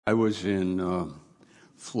I was in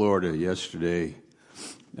Florida yesterday.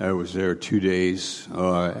 I was there 2 days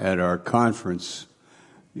at our conference,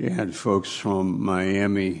 and folks from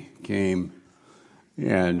Miami came,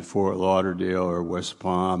 and Fort Lauderdale or West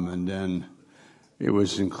Palm, and then it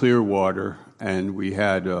was in Clearwater, and we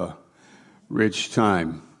had a rich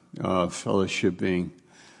time fellowshipping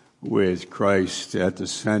with Christ at the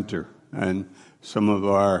center. And some of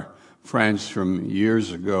our friends from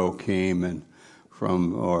years ago came, and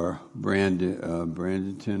from our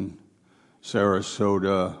Bradenton,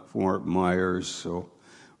 Sarasota, Fort Myers, so it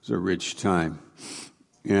was a rich time.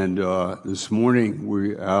 And this morning,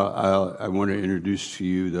 I want to introduce to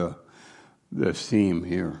you the theme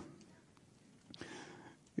here.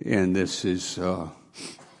 And this is, turn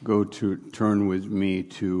with me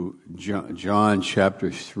to John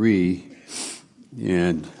chapter 3,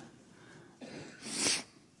 and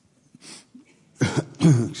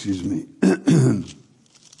excuse me,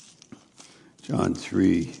 John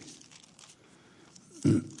 3,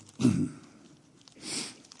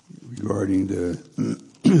 regarding the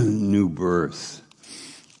new birth,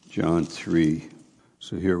 John 3.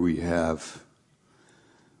 So here we have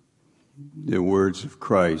the words of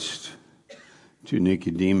Christ to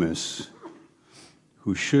Nicodemus,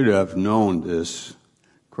 who should have known this.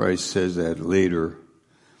 Christ says that later,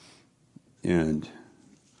 and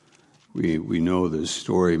we know this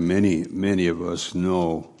story. Many of us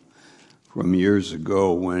know from years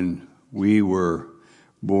ago when we were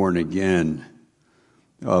born again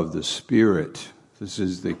of the Spirit. This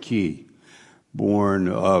is the key. Born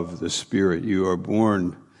of the Spirit. You are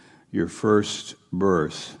born your first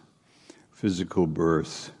birth, physical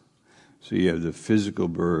birth. So you have the physical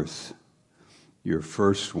birth, your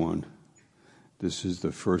first one. This is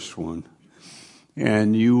the first one.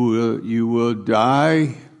 And you will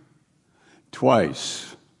die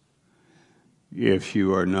twice if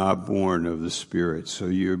you are not born of the Spirit. So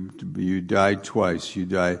you die twice. You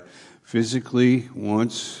die physically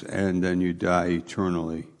once, and then you die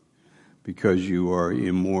eternally, because you are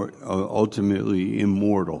ultimately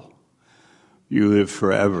immortal. You live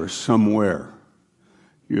forever somewhere.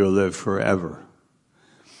 You'll live forever.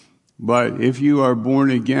 But if you are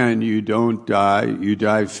born again, you don't die. You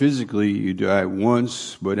die physically, you die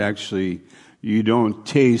once, but actually you don't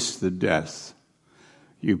taste the death.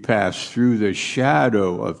 You pass through the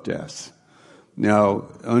shadow of death. Now,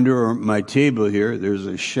 under my table here, there's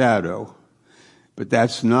a shadow, but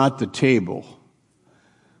that's not the table.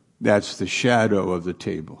 That's the shadow of the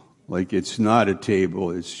table. Like, it's not a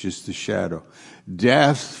table, it's just a shadow.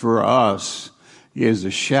 Death for us is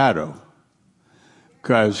a shadow,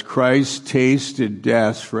 because Christ tasted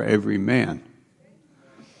death for every man.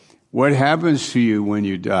 What happens to you when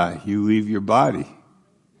you die? You leave your body.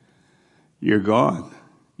 You're gone.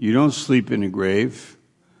 You don't sleep in a grave.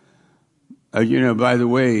 By the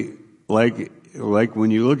way, like when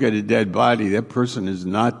you look at a dead body, that person is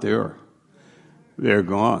not there. They're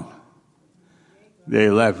gone. They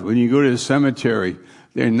left. When you go to the cemetery,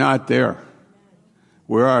 they're not there.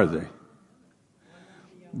 Where are they?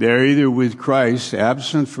 They're either with Christ,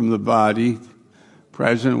 absent from the body,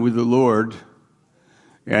 present with the Lord.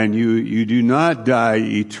 And you do not die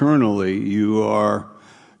eternally. You are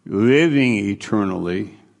living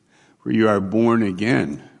eternally, for you are born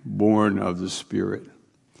again, born of the Spirit.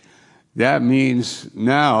 That means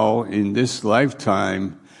now, in this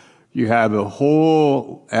lifetime, you have a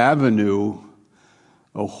whole avenue,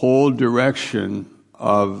 a whole direction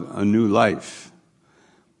of a new life.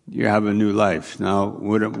 You have a new life. Now,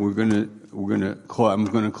 I'm going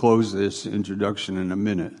to close this introduction in a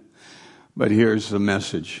minute. But here's the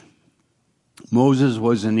message. Moses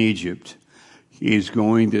was in Egypt. He's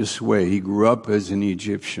going this way. He grew up as an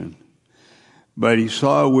Egyptian. But he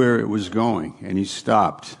saw where it was going, and he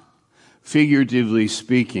stopped. Figuratively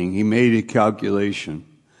speaking, he made a calculation.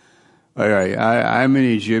 All right, I'm an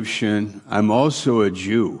Egyptian. I'm also a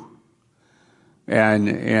Jew. And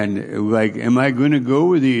am I going to go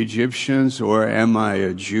with the Egyptians, or am I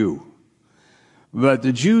a Jew? But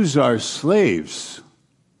the Jews are slaves.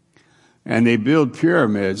 And they build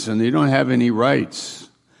pyramids, and they don't have any rights.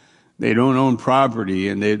 They don't own property,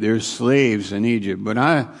 and they're slaves in Egypt. But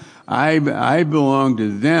I belong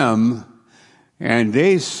to them, and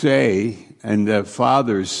they say, and the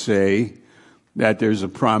fathers say, that there's a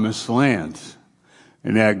promised land,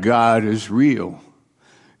 and that God is real,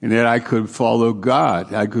 and that I could follow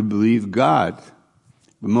God. I could believe God.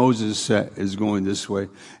 But Moses is going this way,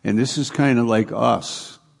 and this is kind of like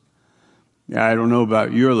us. I don't know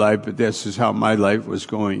about your life, but this is how my life was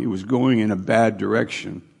going. It was going in a bad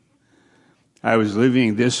direction. I was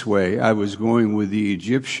living this way. I was going with the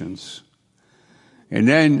Egyptians. And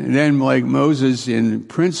then like Moses in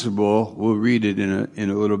principle, we'll read it in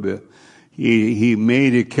a little bit. He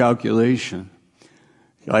made a calculation.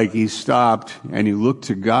 Like he stopped and he looked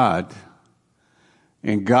to God,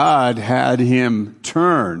 and God had him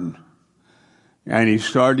turn, and he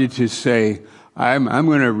started to say, I'm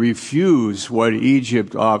going to refuse what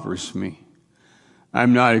Egypt offers me.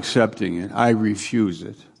 I'm not accepting it. I refuse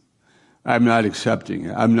it. I'm not accepting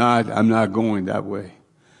it. I'm not going that way.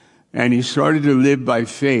 And he started to live by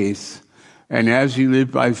faith. And as he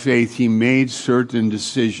lived by faith, he made certain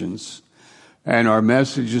decisions. And our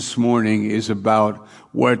message this morning is about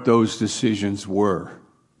what those decisions were.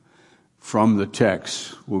 From the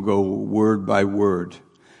text, we'll go word by word.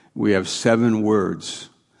 We have 7 words.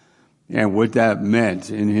 And what that meant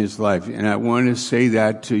in his life. And I want to say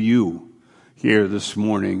that to you here this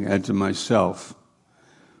morning and to myself.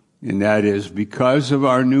 And that is, because of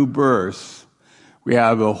our new birth, we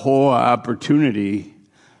have a whole opportunity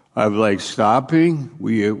of like stopping.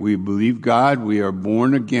 We believe God. We are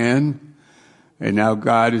born again. And now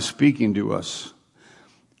God is speaking to us.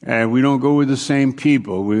 And we don't go with the same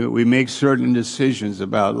people. We make certain decisions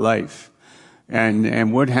about life.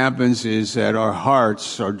 And what happens is that our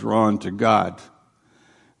hearts are drawn to God.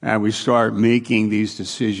 And we start making these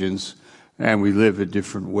decisions and we live a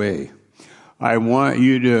different way. I want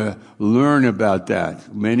you to learn about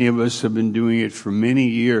that. Many of us have been doing it for many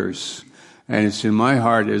years. And it's in my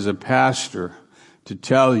heart as a pastor to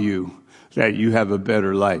tell you that you have a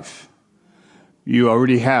better life. You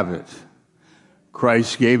already have it.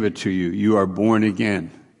 Christ gave it to you. You are born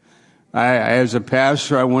again. As a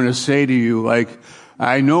pastor, I want to say to you, like,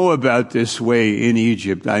 I know about this way in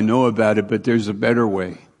Egypt. I know about it, but there's a better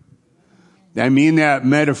way. I mean that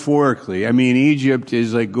metaphorically. I mean, Egypt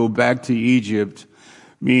is like, go back to Egypt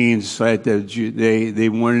means that they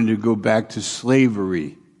wanted to go back to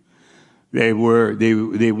slavery. They wanted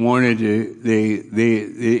to,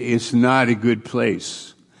 it's not a good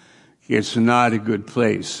place. It's not a good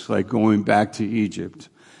place, like going back to Egypt.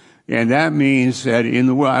 And that means that in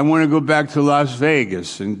the world, I want to go back to Las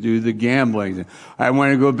Vegas and do the gambling. I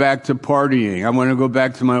want to go back to partying. I want to go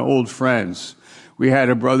back to my old friends. We had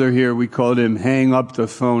a brother here, we called him Hang Up the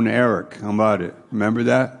Phone Eric. How about it? Remember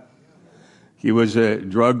that? He was a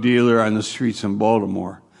drug dealer on the streets in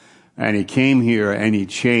Baltimore. And he came here and he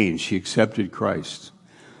changed. He accepted Christ.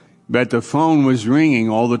 But the phone was ringing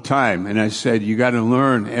all the time. And I said, you got to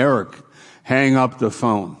learn, Eric, hang up the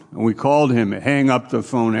phone. And we called him Hang Up the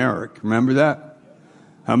Phone Eric. Remember that?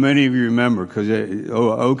 How many of you remember?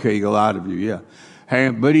 Okay, a lot of you, yeah.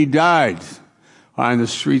 But he died on the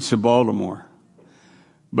streets of Baltimore.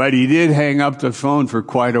 But he did hang up the phone for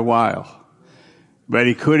quite a while. But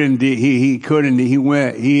you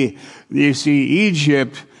see,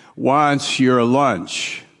 Egypt wants your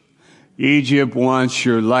lunch. Egypt wants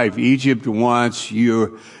your life. Egypt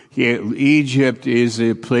is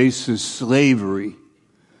a place of slavery.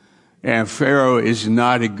 And Pharaoh is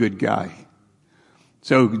not a good guy.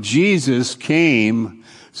 So Jesus came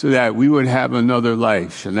so that we would have another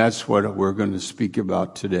life. And that's what we're going to speak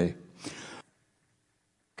about today.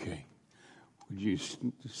 Okay. Would you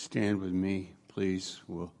stand with me, please?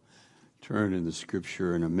 We'll turn in the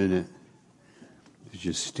scripture in a minute.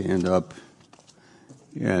 Just stand up.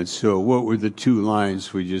 And so what were the 2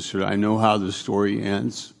 lines we just heard? I know how the story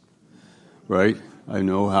ends, right? I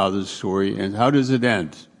know how the story ends. How does it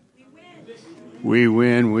end? We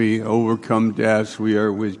win. We overcome death. We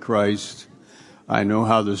are with Christ. I know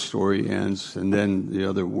how the story ends. And then the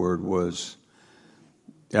other word was,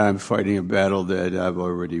 I'm fighting a battle that I've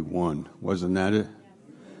already won. Wasn't that it?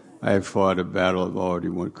 I have fought a battle I've already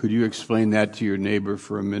won. Could you explain that to your neighbor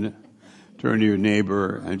for a minute? Turn to your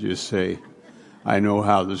neighbor and just say, I know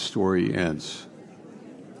how the story ends.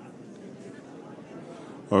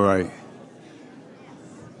 All right.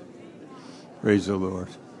 Praise the Lord.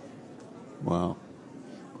 Wow.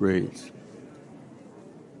 Great.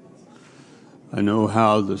 I know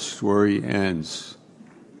how the story ends.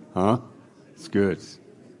 Huh? It's good.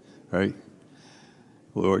 Right?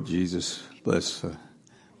 Lord Jesus, bless the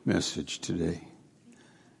message today.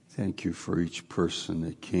 Thank you for each person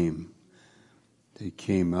that came. They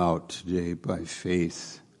came out today by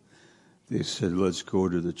faith. They said, let's go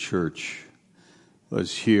to the church.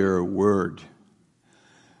 Let's hear a word.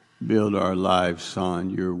 Build our lives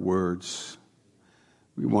on your words.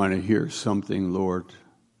 We want to hear something, Lord,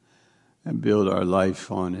 and build our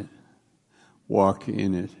life on it. Walk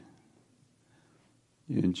in it.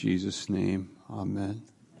 In Jesus' name, amen.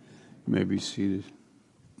 You may be seated.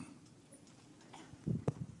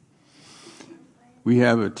 We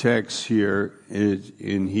have a text here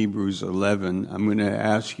in Hebrews 11. I'm going to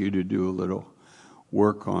ask you to do a little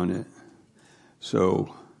work on it.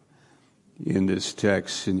 So in this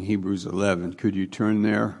text in Hebrews 11, could you turn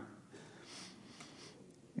there?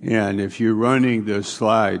 And if you're running the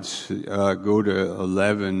slides, go to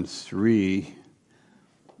 11:3.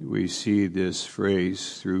 We see this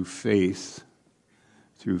phrase, through faith.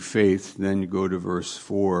 Through faith, then go to verse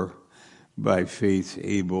 4, by faith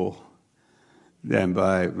Abel. Then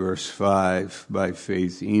by verse 5, by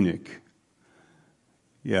faith Enoch.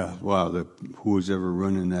 Yeah, wow, who's ever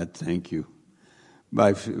running that? Thank you.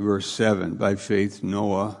 By verse 7, by faith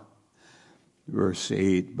Noah. Verse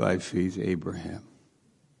 8, by faith Abraham.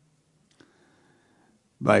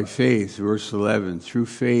 By faith, verse 11, through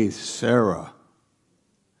faith Sarah.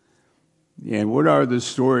 And what are the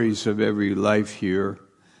stories of every life here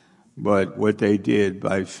but what they did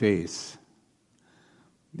by faith?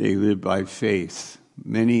 They lived by faith.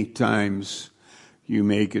 Many times you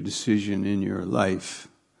make a decision in your life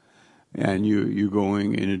and you're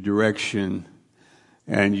going in a direction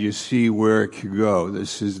and you see where it could go.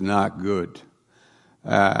 This is not good.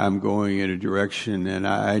 I'm going in a direction and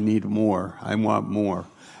I need more. I want more.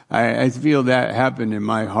 I feel that happened in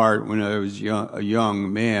my heart when I was a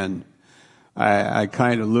young man. I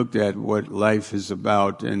kind of looked at what life is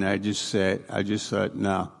about and I just thought,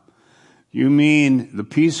 no. You mean the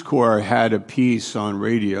Peace Corps had a piece on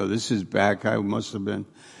radio? This is back, I must have been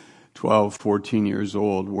 12, 14 years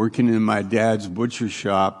old, working in my dad's butcher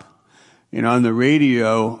shop. And on the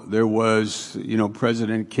radio, there was,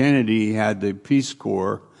 President Kennedy had the Peace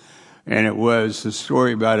Corps, and it was a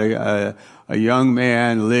story about a young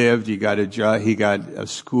man lived, he got a job, he got a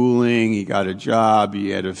schooling, he got a job,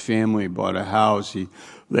 he had a family, bought a house, he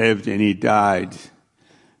lived, and he died.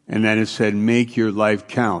 And then it said, make your life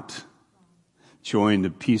count. Join the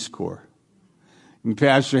Peace Corps. And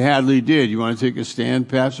Pastor Hadley did. You want to take a stand,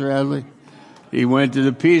 Pastor Hadley? He went to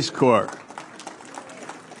the Peace Corps.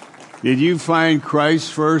 Did you find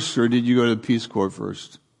Christ first, or did you go to the Peace Corps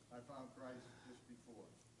first? I found Christ just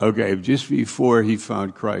before. Okay, just before he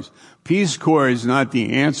found Christ. Peace Corps is not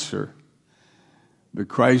the answer, but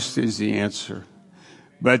Christ is the answer.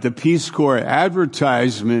 But the Peace Corps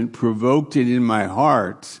advertisement provoked it in my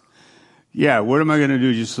heart. Yeah, what am I going to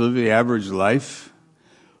do? Just live the average life?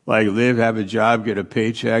 Like live, have a job, get a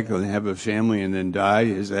paycheck, and have a family, and then die?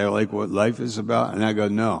 Is that like what life is about? And I go,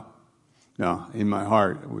 no. No, in my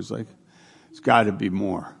heart, it was like, it's got to be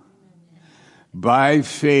more. By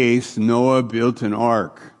faith, Noah built an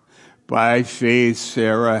ark. By faith,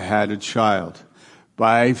 Sarah had a child.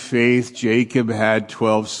 By faith, Jacob had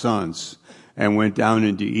 12 sons and went down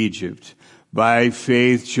into Egypt. By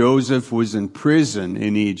faith, Joseph was in prison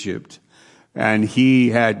in Egypt. And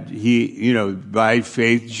by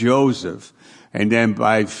faith, Joseph. And then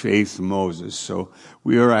by faith, Moses. So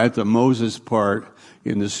we are at the Moses part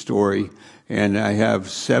in the story. And I have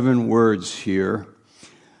 7 words here.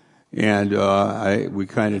 And we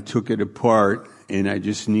kind of took it apart. And I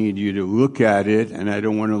just need you to look at it. And I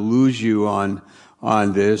don't want to lose you on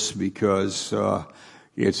this because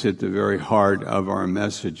it's at the very heart of our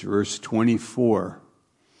message. Verse 24.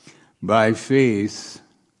 By faith,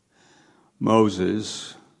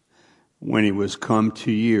 Moses, when he was come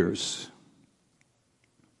to years.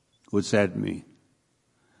 What's that mean?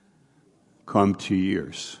 Come to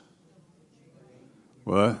years.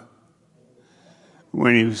 What?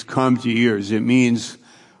 When he was come to years, it means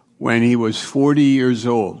when he was 40 years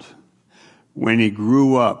old, when he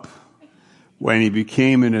grew up, when he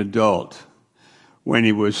became an adult, when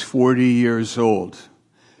he was 40 years old,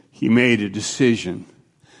 he made a decision.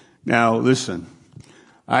 Now, listen,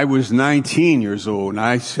 I was 19 years old, and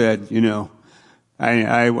I said,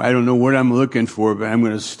 I don't know what I'm looking for, but I'm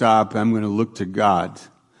going to stop. I'm going to look to God.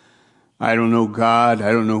 I don't know God.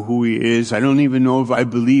 I don't know who he is. I don't even know if I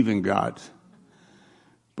believe in God.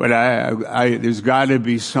 But there's got to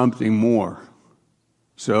be something more.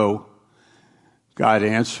 So God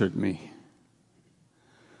answered me.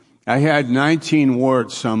 I had 19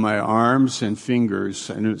 warts on my arms and fingers,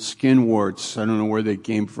 and skin warts. I don't know where they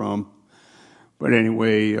came from. But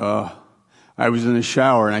anyway, I was in the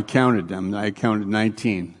shower and I counted them. I counted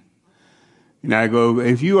 19. And I go,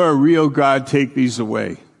 if you are a real God, take these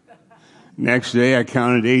away. Next day I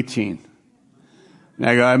counted 18. And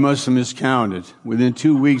I go, I must have miscounted. Within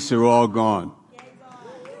 2 weeks they're all gone.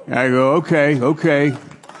 And I go, okay.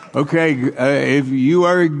 If you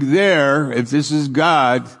are there, if this is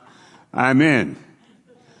God, I'm in.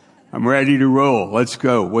 I'm ready to roll. Let's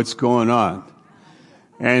go. What's going on?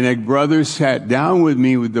 And a brother sat down with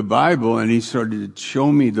me with the Bible, and he started to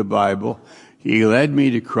show me the Bible. He led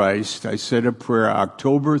me to Christ. I said a prayer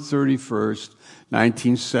October 31st,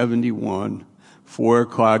 1971,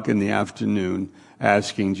 4:00 in the afternoon.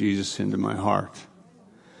 asking Jesus into my heart.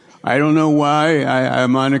 I don't know why.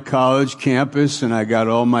 I'm on a college campus and I got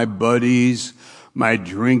all my buddies, my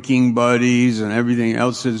drinking buddies and everything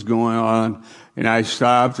else that's going on. And I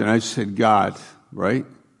stopped and I said, God, right?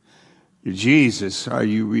 Jesus, are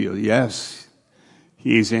you real? Yes.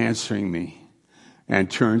 He's answering me and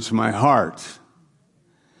turns my heart.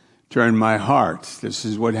 Turned my heart. This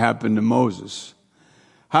is what happened to Moses.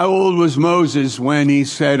 How old was Moses when he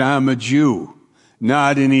said, I'm a Jew,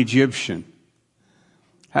 not an Egyptian?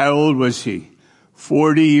 How old was he?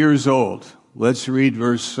 40 years old. Let's read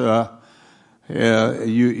verse, you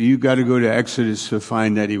got to go to Exodus to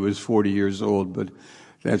find that he was 40 years old, but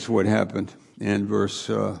that's what happened. And verse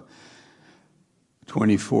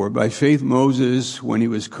 24. By faith Moses, when he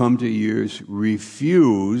was come to years,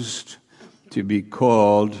 refused to be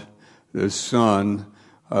called the son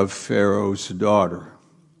of Pharaoh's daughter.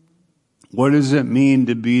 What does it mean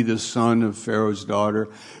to be the son of Pharaoh's daughter?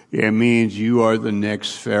 It means you are the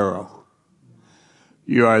next Pharaoh.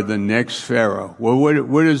 You are the next Pharaoh. Well,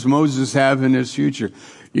 what does Moses have in his future?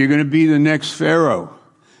 You're going to be the next Pharaoh.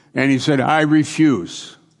 And he said, I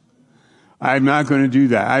refuse. I'm not going to do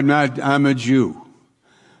that. I'm a Jew.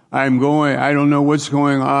 I don't know what's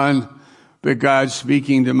going on, but God's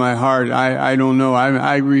speaking to my heart. I don't know.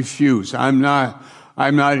 I refuse. I'm not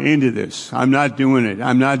into this. I'm not doing it.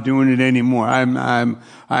 I'm not doing it anymore.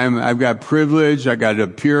 I've got privilege. I got a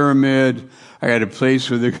pyramid. I got a place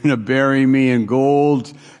where they're going to bury me in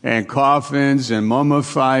gold and coffins and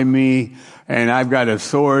mummify me. And I've got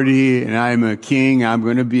authority and I'm a king. I'm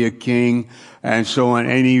going to be a king and so on.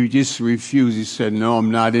 And he just refused. He said, no,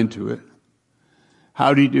 I'm not into it.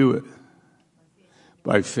 How do you do it?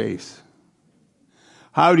 By faith.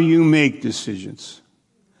 How do you make decisions?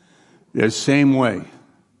 The same way.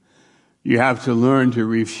 You have to learn to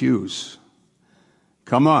refuse.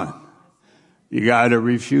 Come on. You got to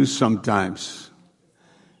refuse sometimes.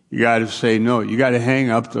 You got to say no. You got to hang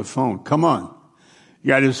up the phone. Come on. You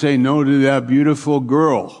got to say no to that beautiful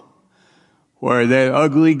girl or that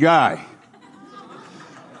ugly guy.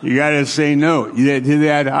 You got to say no to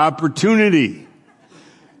that opportunity,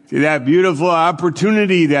 to that beautiful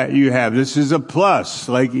opportunity that you have. This is a plus,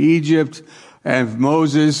 like Egypt and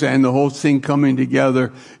Moses and the whole thing coming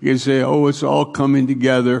together. You can say, oh, it's all coming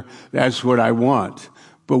together. That's what I want.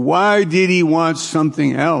 But why did he want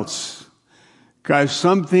something else? Because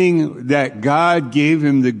something that God gave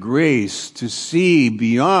him the grace to see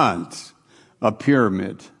beyond a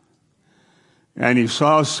pyramid. And he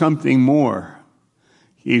saw something more.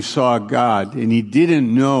 He saw God, and he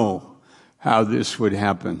didn't know how this would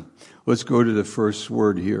happen. Let's go to the first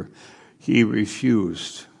word here. He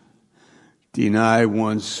refused. Deny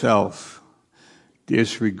oneself.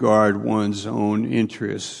 Disregard one's own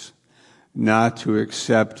interests. Not to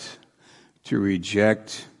accept, to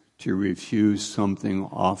reject, to refuse something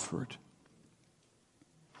offered.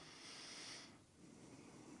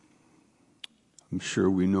 I'm sure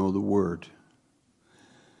we know the word.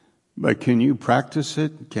 But can you practice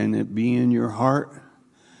it? Can it be in your heart?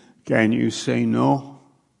 Can you say no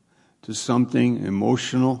to something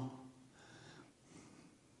emotional?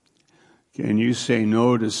 Can you say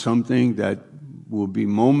no to something that will be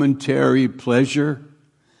momentary pleasure,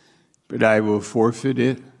 but I will forfeit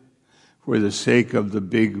it for the sake of the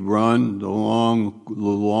big run, the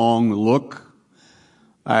long look?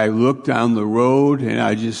 I look down the road and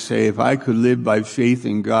I just say, if I could live by faith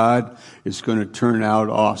in God, it's going to turn out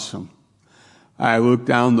awesome. I look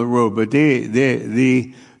down the road, but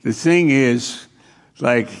the thing is,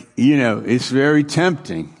 like, it's very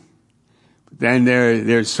tempting. But then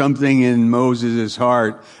there's something in Moses'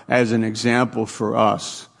 heart as an example for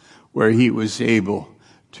us where he was able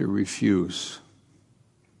to refuse.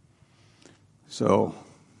 So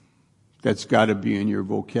that's got to be in your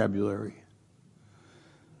vocabulary.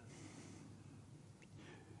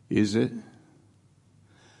 Is it?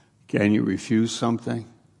 Can you refuse something?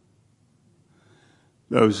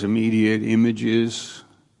 Those immediate images,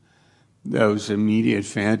 those immediate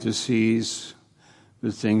fantasies,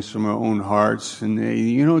 the things from our own hearts. And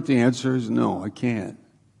you know what the answer is? No, I can't.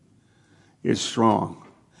 It's strong.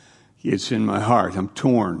 It's in my heart. I'm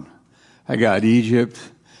torn. I got Egypt,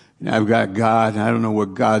 and I've got God, and I don't know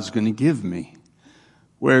what God's going to give me.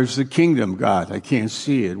 Where's the kingdom, God? I can't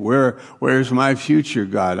see it. Where's my future,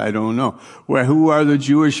 God? I don't know. Who are the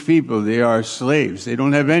Jewish people? They are slaves. They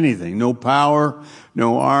don't have anything. No power,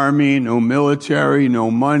 no army, no military,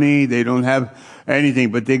 no money. They don't have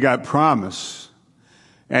anything, but they got promise.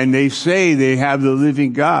 And they say they have the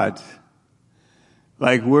living God.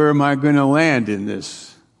 Like, where am I going to land in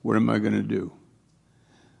this? What am I going to do?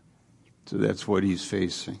 So that's what he's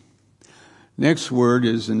facing. Next word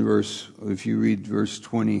is in if you read verse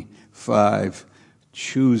 25,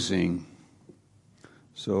 choosing.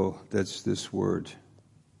 So that's this word,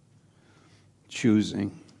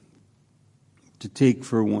 choosing. To take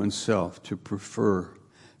for oneself, to prefer,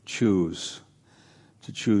 choose.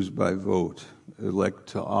 To choose by vote, elect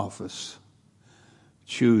to office.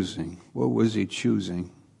 Choosing. What was he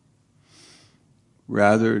choosing?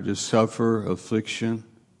 Rather to suffer affliction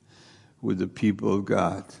with the people of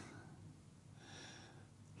God.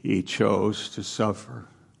 He chose to suffer.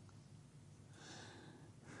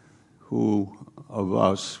 Who of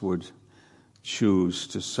us would choose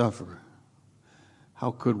to suffer? How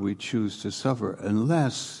could we choose to suffer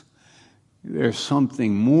unless there's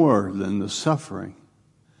something more than the suffering?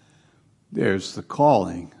 There's the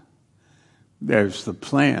calling. There's the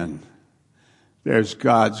plan. There's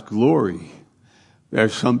God's glory.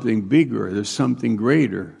 There's something bigger. There's something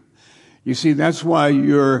greater. You see, that's why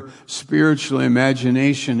your spiritual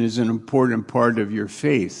imagination is an important part of your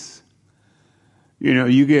faith. You know,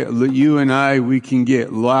 you and I, we can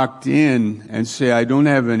get locked in and say, I don't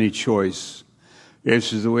have any choice.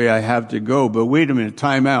 This is the way I have to go. But wait a minute,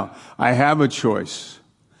 time out. I have a choice.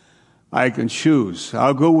 I can choose.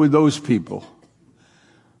 I'll go with those people.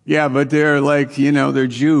 Yeah, but they're like, they're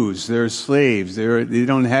Jews. They're slaves. They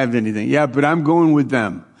don't have anything. Yeah, but I'm going with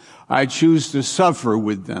them. I choose to suffer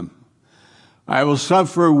with them. I will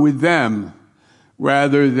suffer with them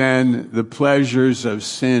rather than the pleasures of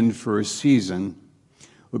sin for a season.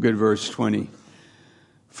 Look at verse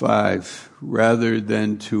 25. Rather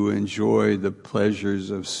than to enjoy the pleasures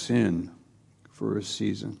of sin for a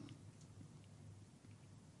season.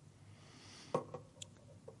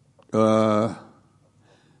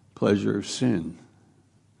 Pleasure of sin.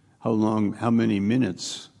 How long, how many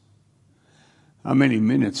minutes? How many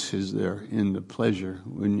minutes is there in the pleasure?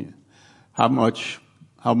 How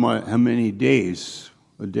many days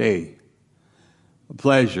a day? A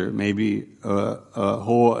pleasure, maybe a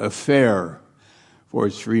whole affair for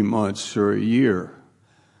 3 months or a year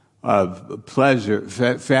of pleasure,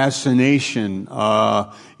 fascination,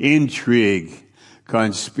 intrigue,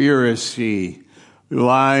 conspiracy,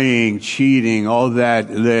 lying, cheating, all that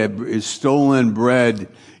is stolen bread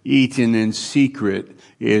eaten in secret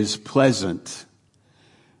is pleasant.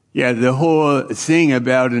 Yeah, the whole thing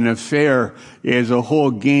about an affair is a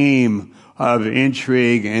whole game of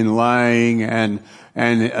intrigue and lying and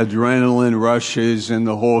adrenaline rushes and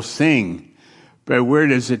the whole thing. But where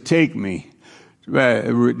does it take me?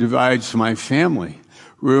 It divides my family,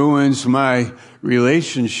 ruins my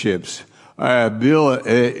relationships.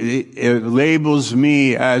 It labels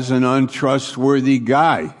me as an untrustworthy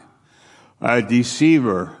guy, a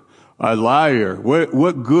deceiver, a liar.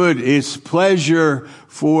 What good is pleasure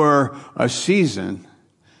for a season?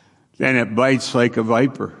 Then it bites like a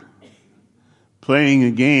viper. Playing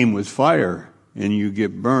a game with fire and you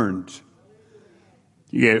get burned.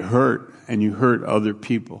 You get hurt and you hurt other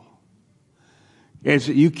people.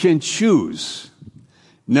 You can choose.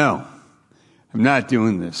 No, I'm not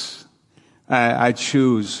doing this. I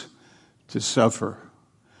choose to suffer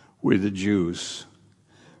with the Jews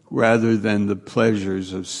rather than the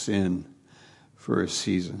pleasures of sin for a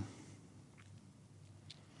season.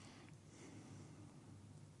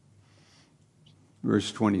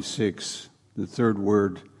 Verse 26, the third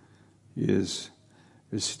word is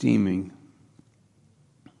esteeming.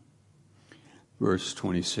 Verse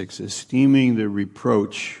 26, esteeming the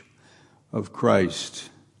reproach of Christ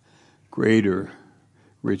greater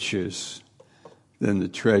riches than the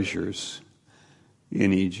treasures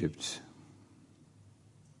in Egypt.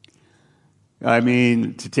 I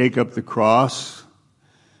mean, to take up the cross,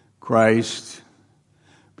 Christ,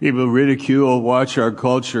 people ridicule, watch our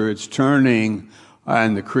culture, it's turning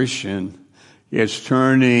on the Christian. It's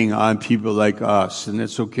turning on people like us, and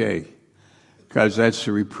it's okay, because that's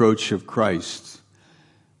the reproach of Christ.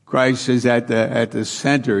 Christ is at the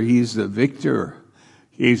center. He's the victor.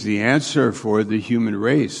 He's the answer for the human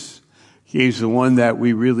race. He's the one that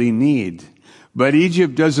we really need. But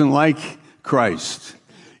Egypt doesn't like Christ.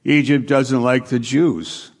 Egypt doesn't like the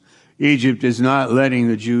Jews. Egypt is not letting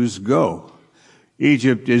the Jews go.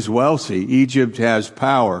 Egypt is wealthy. Egypt has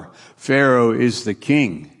power. Pharaoh is the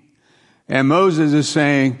king. And Moses is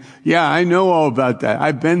saying, yeah, I know all about that.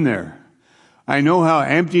 I've been there. I know how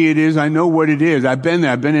empty it is. I know what it is. I've been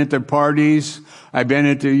there. I've been at the parties. I've been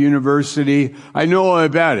at the university. I know all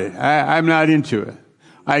about it. I'm not into it.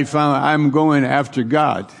 I'm going after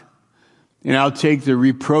God. And I'll take the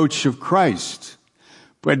reproach of Christ.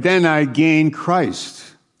 But then I gain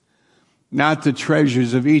Christ. Not the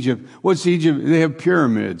treasures of Egypt. What's Egypt? They have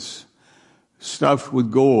pyramids stuffed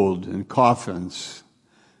with gold and coffins.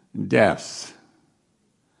 death.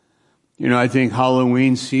 I think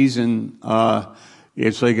Halloween season,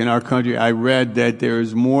 it's like in our country, I read that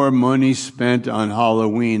there's more money spent on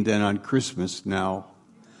Halloween than on Christmas now.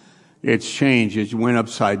 It's changed. It went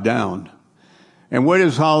upside down. And what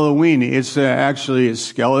is Halloween? It's actually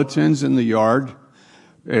skeletons in the yard,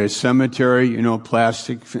 a cemetery,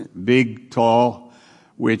 plastic, big, tall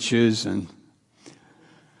witches. And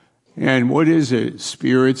what is it?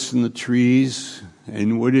 Spirits in the trees.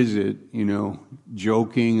 And what is it?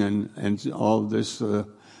 Joking and all this.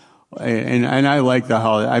 And I like the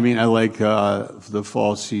holiday. I like the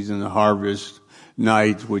fall season, the harvest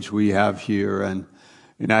night, which we have here. And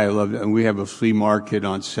I love it. And we have a flea market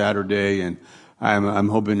on Saturday, and I'm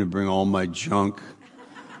hoping to bring all my junk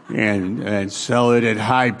and sell it at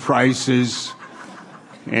high prices.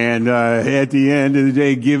 And at the end of the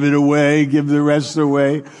day, give it away, give the rest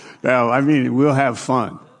away. We'll have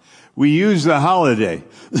fun. We use the holiday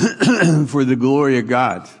for the glory of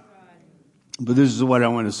God. But this is what I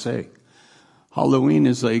want to say. Halloween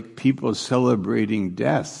is like people celebrating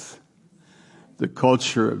death, the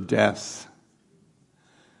culture of death.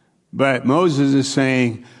 But Moses is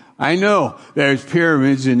saying, I know there's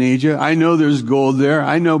pyramids in Egypt. I know there's gold there.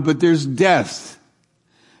 I know, but there's death.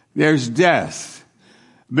 There's death.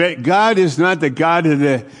 But God is not the God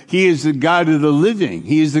He is the God of the living.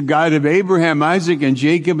 He is the God of Abraham, Isaac, and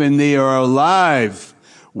Jacob, and they are alive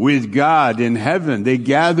with God in heaven. They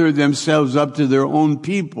gather themselves up to their own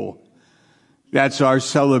people. That's our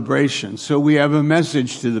celebration. So we have a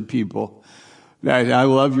message to the people that I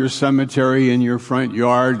love your cemetery in your front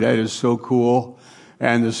yard. That is so cool.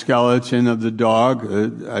 And the skeleton of the dog.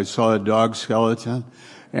 I saw a dog skeleton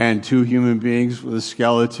and 2 human beings with a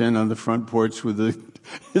skeleton on the front porch with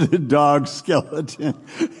the dog skeleton.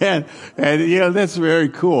 And that's very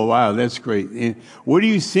cool. Wow, that's great. And what do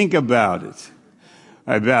you think about it?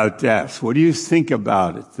 About death? What do you think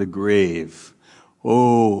about it? The grave.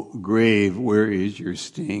 Oh, grave, where is your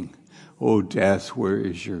sting? Oh, death, where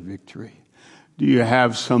is your victory? Do you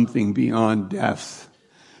have something beyond death?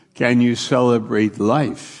 Can you celebrate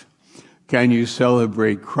life? Can you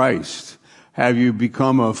celebrate Christ? Have you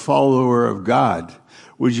become a follower of God?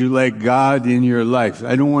 Would you like God in your life?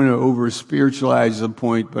 I don't want to over-spiritualize the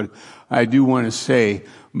point, but I do want to say,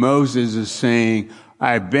 Moses is saying,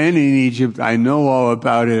 I've been in Egypt. I know all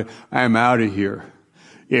about it. I'm out of here.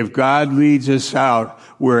 If God leads us out,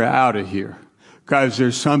 we're out of here. Because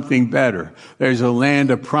there's something better. There's a land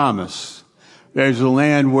of promise. There's a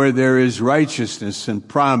land where there is righteousness and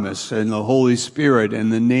promise and the Holy Spirit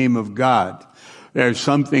and the name of God. There's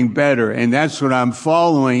something better. And that's what I'm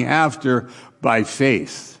following after by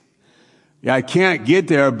faith. I can't get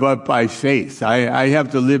there but by faith. I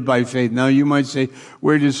have to live by faith. Now you might say,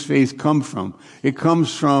 where does faith come from? It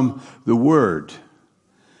comes from the Word.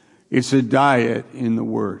 It's a diet in the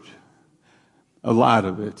Word. A lot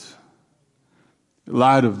of it. A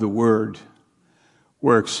lot of the Word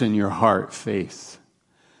works in your heart, faith.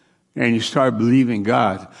 And you start believing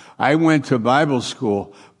God. I went to Bible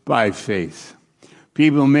school by faith.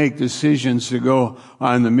 People make decisions to go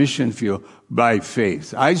on the mission field by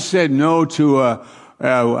faith. I said no to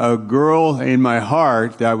a girl in my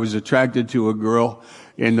heart. I was attracted to a girl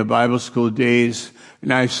in the Bible school days.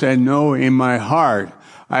 And I said no in my heart.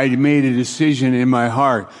 I made a decision in my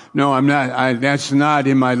heart. No, I'm not. That's not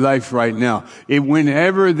in my life right now.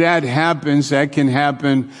 Whenever that happens, that can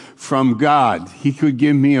happen from God. He could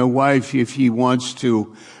give me a wife if He wants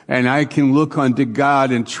to, and I can look unto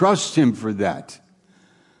God and trust Him for that.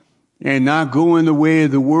 And not go in the way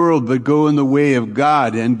of the world, but go in the way of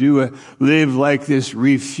God and live like this.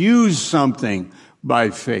 Refuse something by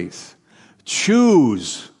faith.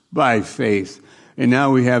 Choose by faith. And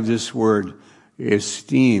now we have this word,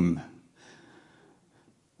 esteem.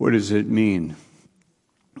 What does it mean?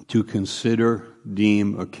 To consider,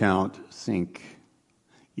 deem, account, think,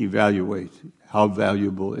 evaluate. How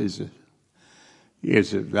valuable is it?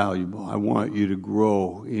 Is it valuable? I want you to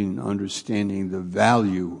grow in understanding the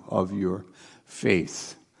value of your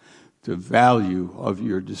faith, the value of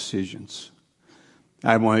your decisions.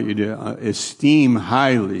 I want you to esteem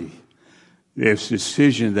highly this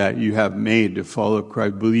decision that you have made to follow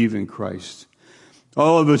Christ, believe in Christ.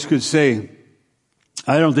 All of us could say,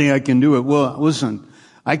 I don't think I can do it. Well, listen,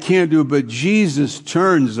 I can't do it, but Jesus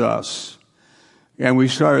turns us. And we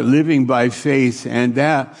start living by faith, and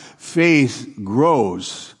that faith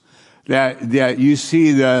grows. That you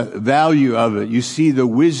see the value of it. You see the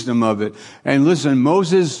wisdom of it. And listen,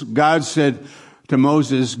 God said to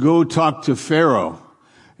Moses, go talk to Pharaoh.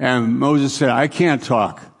 And Moses said, I can't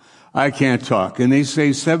talk. I can't talk. And they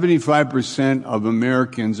say 75% of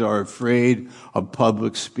Americans are afraid of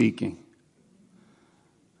public speaking.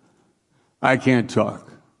 I can't talk.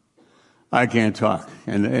 I can't talk.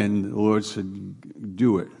 And the Lord said,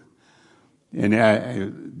 do it. And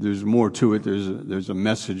there's more to it. There's a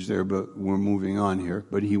message there, but we're moving on here.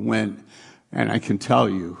 But he went, and I can tell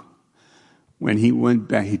you, when he went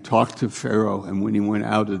back, he talked to Pharaoh, and when he went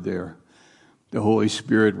out of there, the Holy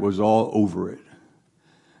Spirit was all over it.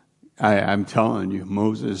 I'm telling you,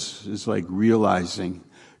 Moses is like realizing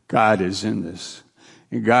God is in this.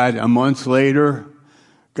 And God, a month later,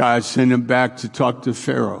 God sent him back to talk to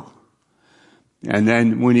Pharaoh. And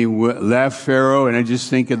then when he left Pharaoh, and I just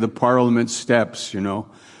think of the parliament steps,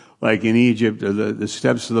 like in Egypt, or the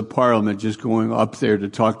steps of the parliament, just going up there to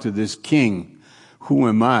talk to this king. Who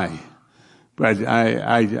am I? But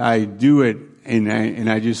I do it, and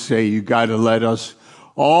I just say, you got to let us.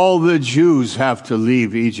 All the Jews have to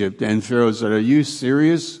leave Egypt. And Pharaoh said, are you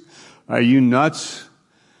serious? Are you nuts?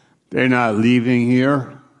 They're not leaving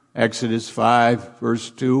here. Exodus 5, verse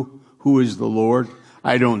 2. Who is the Lord?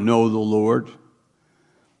 I don't know the Lord.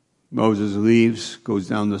 Moses leaves, goes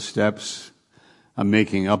down the steps. I'm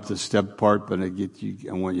making up the step part, but I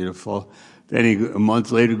want you to follow. Then a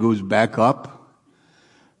month later goes back up.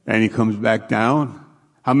 And he comes back down.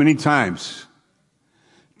 How many times?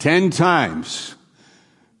 10 times.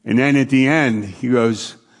 And then at the end, he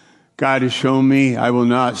goes, God has shown me I will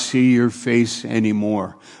not see your face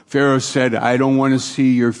anymore. Pharaoh said, I don't want to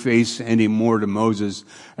see your face anymore to Moses.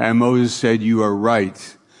 And Moses said, you are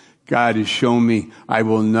right. God has shown me I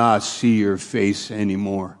will not see your face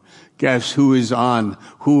anymore. Guess who is on?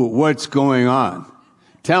 What's going on?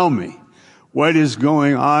 Tell me. What is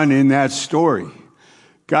going on in that story?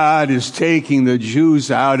 God is taking the Jews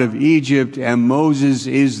out of Egypt, and Moses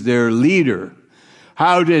is their leader.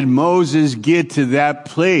 How did Moses get to that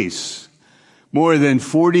place? More than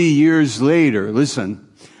 40 years later. Listen,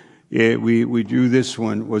 we drew this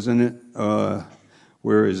one, wasn't it?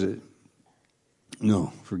 Where is it?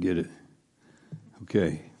 No, forget it.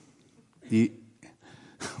 Okay. He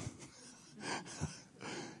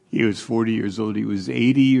was 40 years old. He was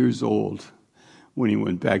 80 years old when he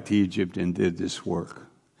went back to Egypt and did this work.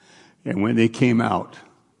 And when they came out,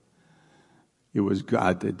 it was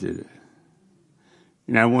God that did it.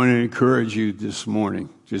 And I want to encourage you this morning,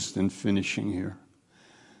 just in finishing here.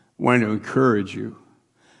 I want to encourage you.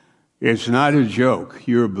 It's not a joke.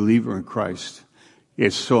 You're a believer in Christ.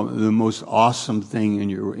 It's the most awesome thing in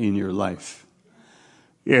your life.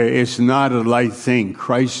 It's not a light thing.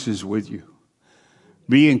 Christ is with you.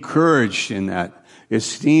 Be encouraged in that.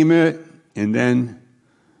 Esteem it, and then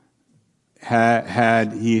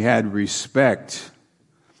he had respect.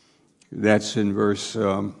 That's in verse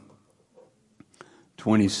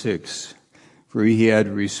 26. For he had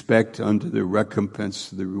respect unto the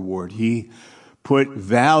recompense of the reward. He put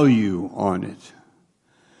value on it.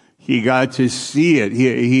 He got to see it.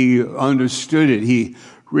 He understood it. He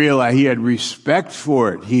realized he had respect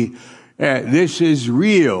for it. This is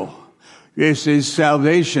real. This is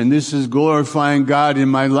salvation. This is glorifying God in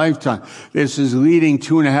my lifetime. This is leading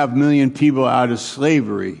 2.5 million people out of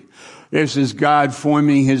slavery. This is God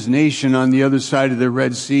forming his nation on the other side of the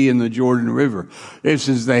Red Sea and the Jordan River. This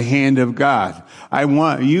is the hand of God. I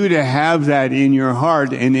want you to have that in your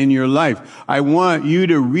heart and in your life. I want you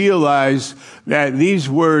to realize that these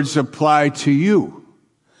words apply to you.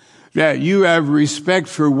 That you have respect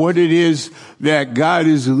for what it is that God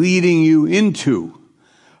is leading you into.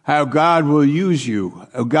 How God will use you.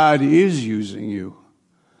 How God is using you.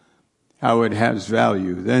 How it has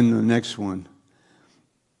value. Then the next one.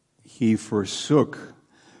 He forsook,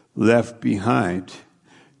 left behind,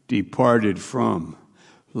 departed from,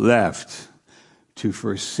 left, to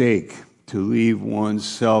forsake, to leave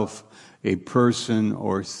oneself, a person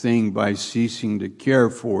or thing by ceasing to care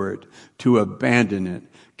for it, to abandon it.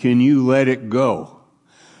 Can you let it go?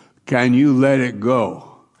 Can you let it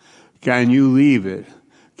go? Can you leave it?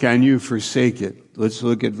 Can you forsake it? Let's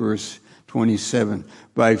look at verse 27.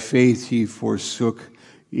 By faith he forsook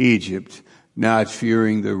Egypt, not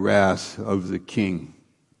fearing the wrath of the king.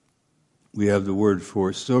 We have the word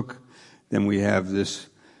forsook, then we have this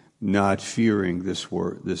not fearing, this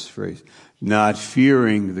phrase. Not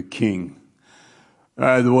fearing the king.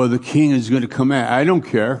 Well, the king is going to come out. I don't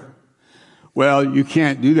care. Well, you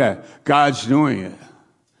can't do that. God's doing it.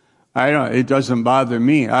 It doesn't bother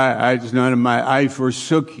me. It's none of I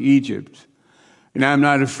forsook Egypt. And I'm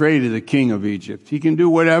not afraid of the king of Egypt. He can do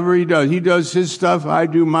whatever he does. He does his stuff. I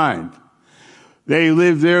do mine. They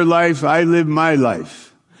live their life. I live my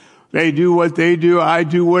life. They do what they do. I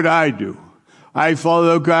do what I do. I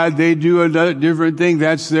follow God. They do a different thing.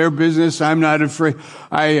 That's their business. I'm not afraid.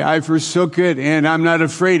 I forsook it, and I'm not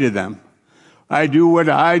afraid of them. I do what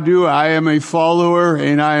I do. I am a follower,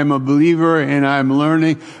 and I am a believer, and I'm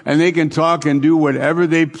learning. And they can talk and do whatever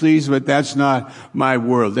they please, but that's not my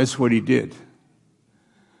world. That's what he did.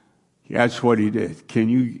 That's what he did.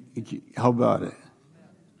 How about it?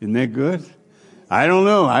 Isn't that good? I don't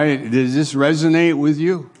know. Does this resonate with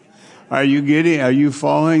you? Are you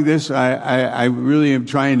following this? I really am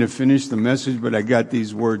trying to finish the message, but I got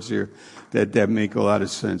these words here that make a lot of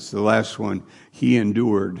sense. The last one, he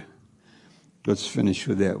endured. Let's finish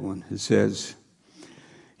with that one. It says,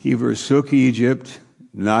 he forsook Egypt,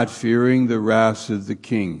 not fearing the wrath of the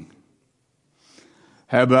king.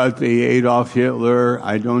 How about the Adolf Hitler?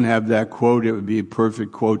 I don't have that quote. It would be a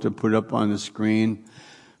perfect quote to put up on the screen.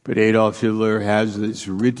 But Adolf Hitler has this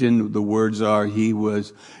written. The words are,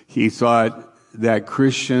 he thought that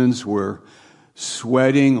Christians were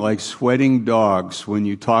sweating like sweating dogs when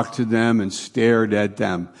you talked to them and stared at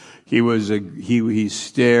them. He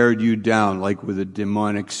stared you down like with a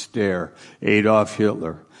demonic stare. Adolf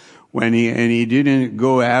Hitler. He didn't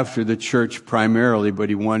go after the church primarily, but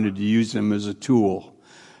he wanted to use them as a tool.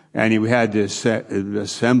 And he had this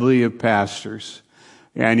assembly of pastors.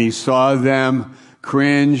 And he saw them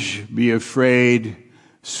cringe, be afraid,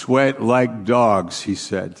 sweat like dogs, he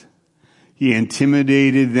said. He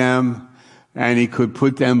intimidated them, and he could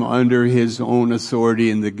put them under his own authority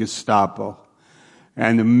in the Gestapo.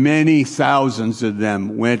 And many thousands of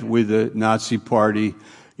them went with the Nazi party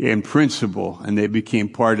in principle, and they became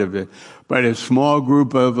part of it. But a small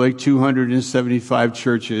group of like 275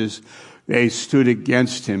 churches, they stood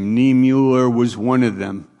against him. Niemöller was one of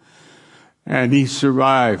them. And he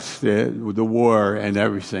survived the war and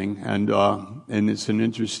everything. And it's an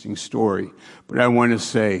interesting story. But I want to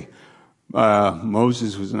say,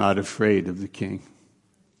 Moses was not afraid of the king.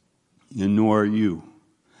 And nor are you.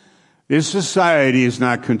 This society is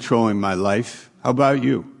not controlling my life. How about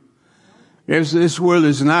you? This world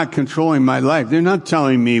is not controlling my life. They're not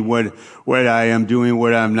telling me what I am doing,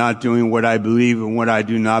 what I'm not doing, what I believe and what I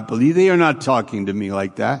do not believe. They are not talking to me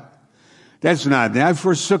like that. That's not, I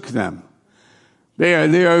forsook them. They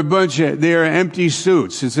are empty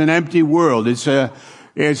suits. It's an empty world. It's a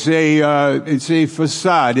facade.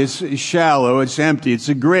 It's shallow. It's empty. It's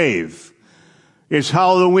a grave. It's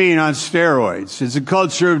Halloween on steroids. It's a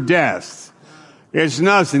culture of death. It's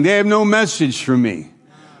nothing. They have no message for me.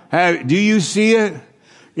 Do you see it?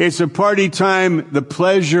 It's a party time. The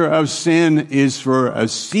pleasure of sin is for a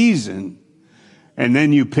season, and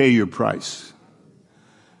then you pay your price.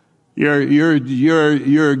 Your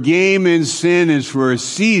game in sin is for a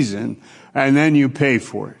season, and then you pay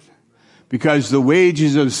for it. Because the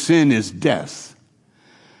wages of sin is death.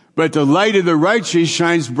 But the light of the righteous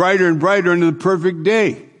shines brighter and brighter into the perfect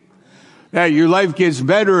day. That your life gets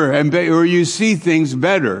better or you see things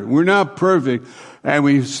better. We're not perfect, and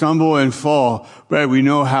we stumble and fall, but we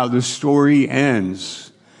know how the story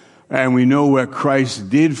ends. And we know what Christ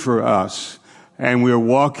did for us, and we're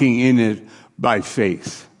walking in it by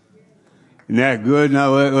faith. Isn't that good? Now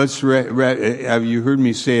let's have you heard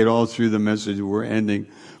me say it all through the message? We're ending,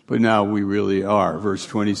 but now we really are. Verse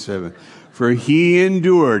 27. For he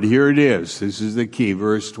endured. Here it is. This is the key.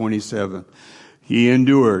 Verse 27. He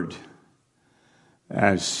endured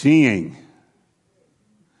as seeing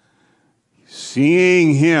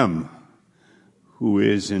him who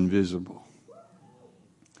is invisible.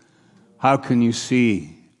 How can you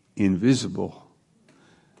see invisible?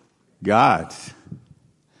 God.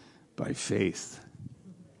 By faith.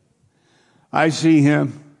 I see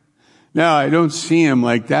him. Now, I don't see him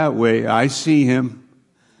like that way. I see him.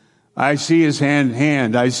 I see his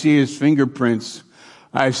hand. I see his fingerprints.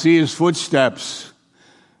 I see his footsteps.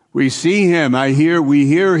 We see him. We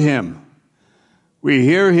hear him. We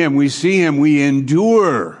hear him. We see him. We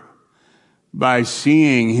endure by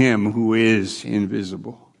seeing him who is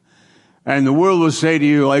invisible. And the world will say to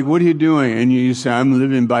you, like, what are you doing? And you say, I'm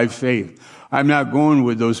living by faith. I'm not going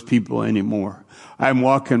with those people anymore. I'm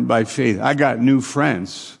walking by faith. I got new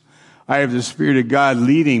friends. I have the Spirit of God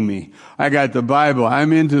leading me. I got the Bible.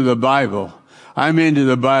 I'm into the Bible. I'm learning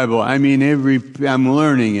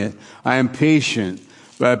it. I am patient,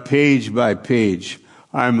 but page by page,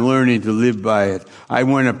 I'm learning to live by it. I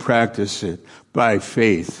want to practice it by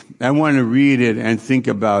faith. I want to read it and think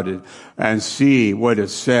about it and see what it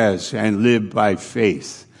says and live by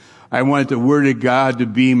faith. I want the Word of God to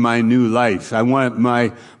be my new life. I want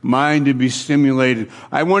my mind to be stimulated.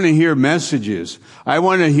 I want to hear messages. I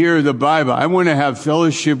want to hear the Bible. I want to have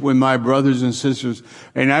fellowship with my brothers and sisters,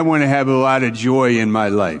 and I want to have a lot of joy in my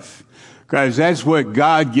life. Because that's what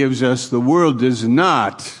God gives us. The world does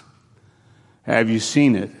not. Have you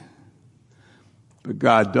seen it? But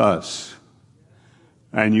God does.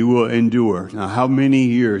 And you will endure. Now, how many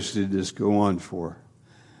years did this go on for?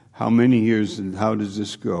 How many years and how does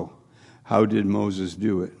this go? How did Moses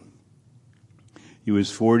do it? He was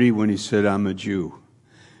 40 when he said, I'm a Jew.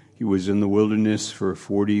 He was in the wilderness for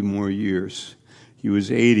 40 more years. He was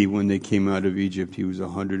 80 when they came out of Egypt. He was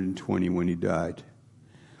 120 when he died.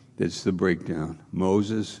 That's the breakdown.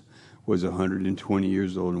 Moses was 120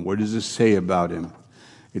 years old. And what does it say about him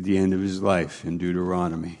at the end of his life in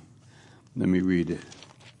Deuteronomy? Let me read it.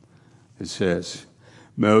 It says,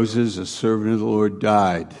 Moses, a servant of the Lord,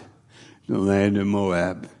 died in the land of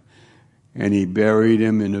Moab, and he buried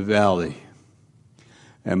him in a valley.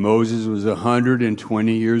 And Moses was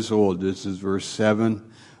 120 years old. This is verse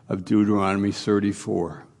 7 of Deuteronomy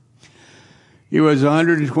 34. He was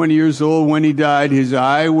 120 years old when he died. His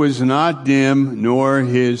eye was not dim, nor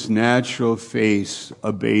his natural face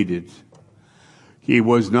abated. He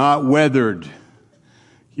was not weathered.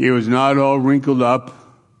 He was not all wrinkled up,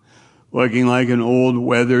 looking like an old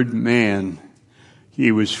weathered man.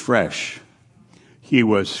 He was fresh. He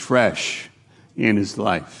was fresh in his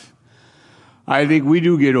life. I think we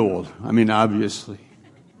do get old. I mean, obviously,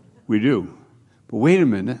 we do. But wait a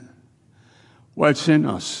minute. What's in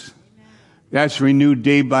us? That's renewed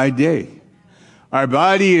day by day. Our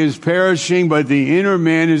body is perishing, but the inner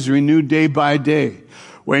man is renewed day by day.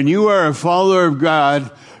 When you are a follower of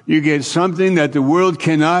God, you get something that the world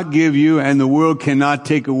cannot give you and the world cannot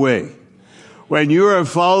take away. When you're a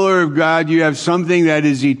follower of God, you have something that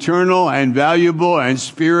is eternal and valuable and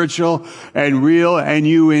spiritual and real, and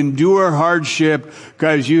you endure hardship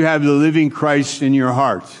because you have the living Christ in your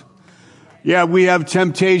heart. Yeah, we have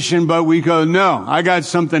temptation, but we go, no, I got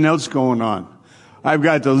something else going on. I've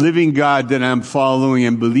got the living God that I'm following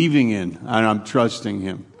and believing in, and I'm trusting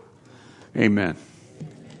him. Amen.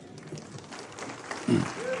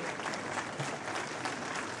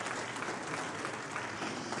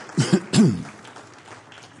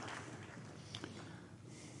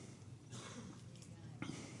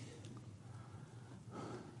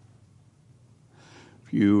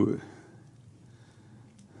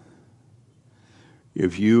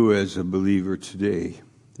 If you as a believer today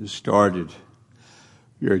have started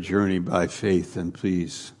your journey by faith, then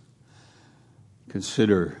please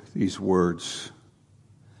consider these words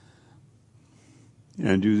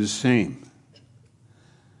and do the same.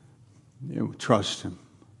 And trust him,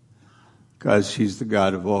 because he's the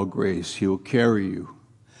God of all grace. He will carry you.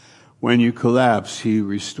 When you collapse, he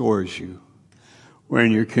restores you.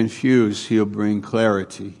 When you're confused, he'll bring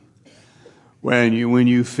clarity. When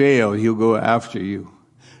you fail, he'll go after you.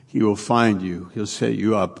 He will find you. He'll set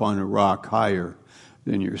you up on a rock higher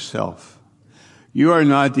than yourself. You are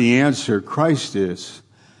not the answer. Christ is.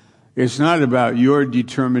 It's not about your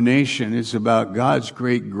determination. It's about God's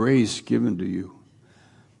great grace given to you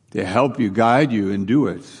to help you, guide you, and do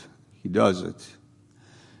it. He does it.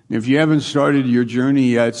 And if you haven't started your journey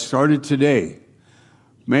yet, start it today.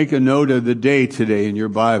 Make a note of the day today in your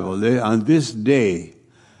Bible. On this day,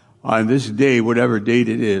 whatever date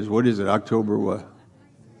it is, what is it, October what?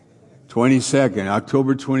 22nd,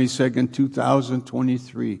 October 22nd,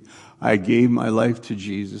 2023. I gave my life to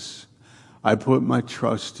Jesus. I put my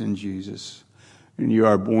trust in Jesus. And you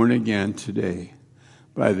are born again today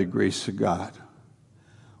by the grace of God.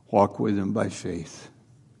 Walk with him by faith.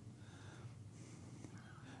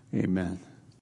 Amen.